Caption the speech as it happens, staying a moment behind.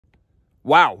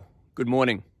Wow, good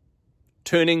morning.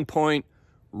 Turning Point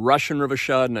Russian River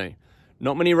Chardonnay.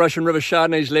 Not many Russian River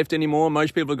Chardonnays left anymore.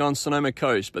 Most people have gone Sonoma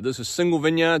Coast, but this is single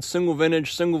vineyard, single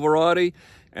vintage, single variety,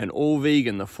 and all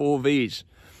vegan, the 4 Vs.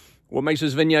 What makes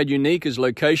this vineyard unique is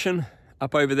location.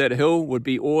 Up over that hill would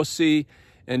be Orsi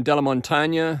and Della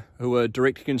Montagna, who are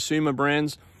direct-to-consumer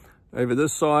brands. Over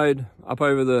this side, up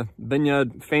over the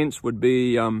vineyard fence, would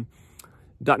be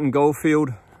Dutton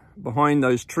Goldfield. Behind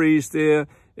those trees there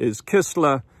is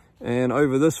Kistler, and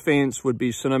over this fence would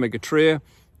be Sonoma-Cutrer.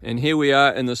 And here we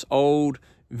are in this old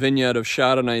vineyard of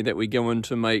Chardonnay that we go in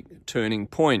to make Turning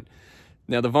Point.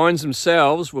 Now the vines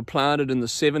themselves were planted in the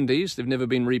 70s. They've never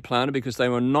been replanted because they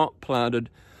were not planted,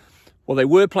 well, they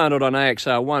were planted on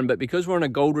AXR1, but because we're in a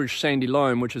Goldridge sandy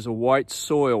loam, which is a white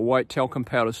soil, white talcum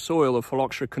powder soil, the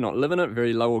phylloxera could not live in it,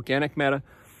 very low organic matter.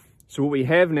 So what we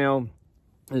have now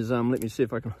is, let me see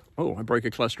if I can, oh, I broke a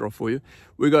cluster off for you.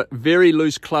 We've got very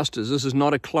loose clusters. This is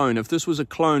not a clone. If this was a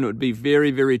clone, it would be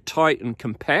very, very tight and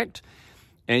compact.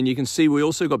 And you can see we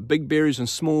also got big berries and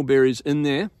small berries in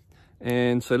there.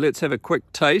 And so let's have a quick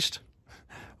taste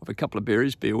of a couple of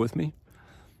berries. Bear with me.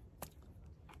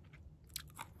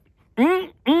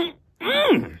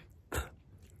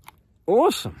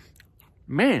 Awesome.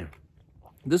 Man,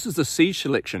 this is the seed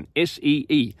selection,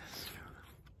 SEE.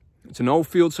 It's an old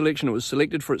field selection. It was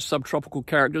selected for its subtropical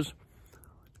characters,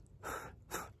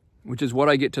 which is what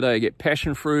I get today. I get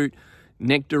passion fruit,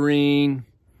 nectarine,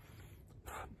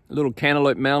 a little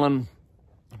cantaloupe melon,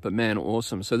 but man,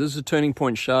 awesome. So this is a Turning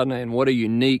Point Chardonnay, and what a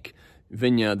unique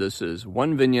vineyard this is.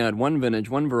 One vineyard, one vintage,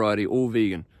 one variety, all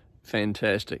vegan.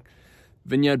 Fantastic.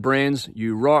 Vineyard Brands,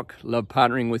 you rock. Love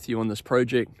partnering with you on this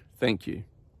project. Thank you.